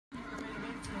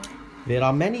There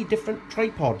are many different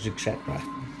tripods, etc.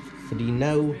 for the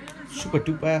now super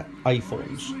duper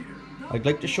iPhones. I'd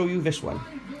like to show you this one.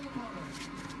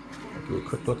 I'll do a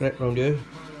quick look at it around here.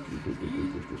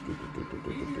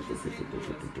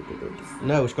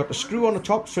 Now it's got the screw on the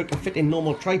top so it can fit in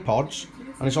normal tripods,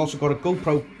 and it's also got a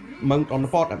GoPro mount on the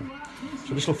bottom.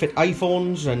 So this will fit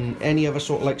iPhones and any other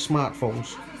sort of like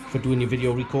smartphones for doing your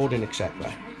video recording,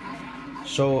 etc.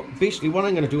 So basically what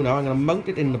I'm going to do now, I'm going to mount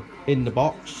it in the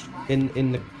box, in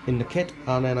the kit,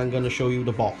 and then I'm going to show you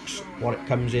the box, what it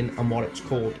comes in and what it's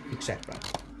called, etc.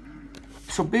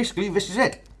 So basically this is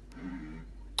it.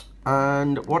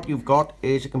 And what you've got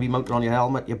is it can be mounted on your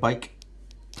helmet, your bike,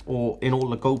 or in all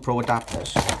the GoPro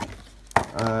adapters.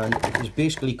 And it is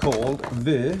basically called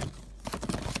the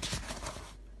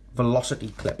Velocity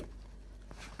Clip.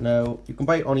 Now you can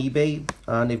buy it on eBay,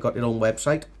 and they've got their own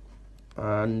website.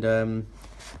 And a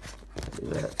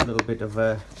little bit of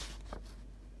a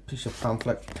piece of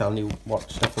pamphlet telling you what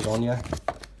stuff is on here.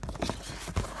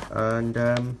 And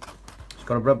it's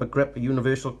got a rubber grip, a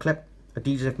universal clip,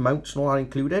 adhesive mounts and all that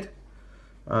included,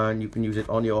 and you can use it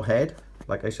on your head,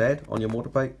 like I said, on your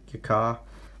motorbike, your car.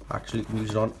 Actually you can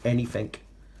use it on anything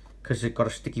because it's got a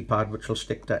sticky pad which will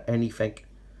stick to anything,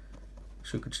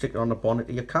 so you could stick it on the bonnet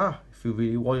of your car if you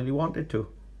really wanted to.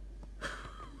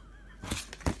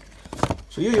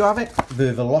 So here you have it,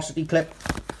 the Velocity Clip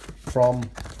from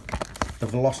the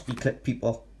Velocity Clip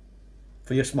people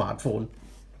for your smartphone.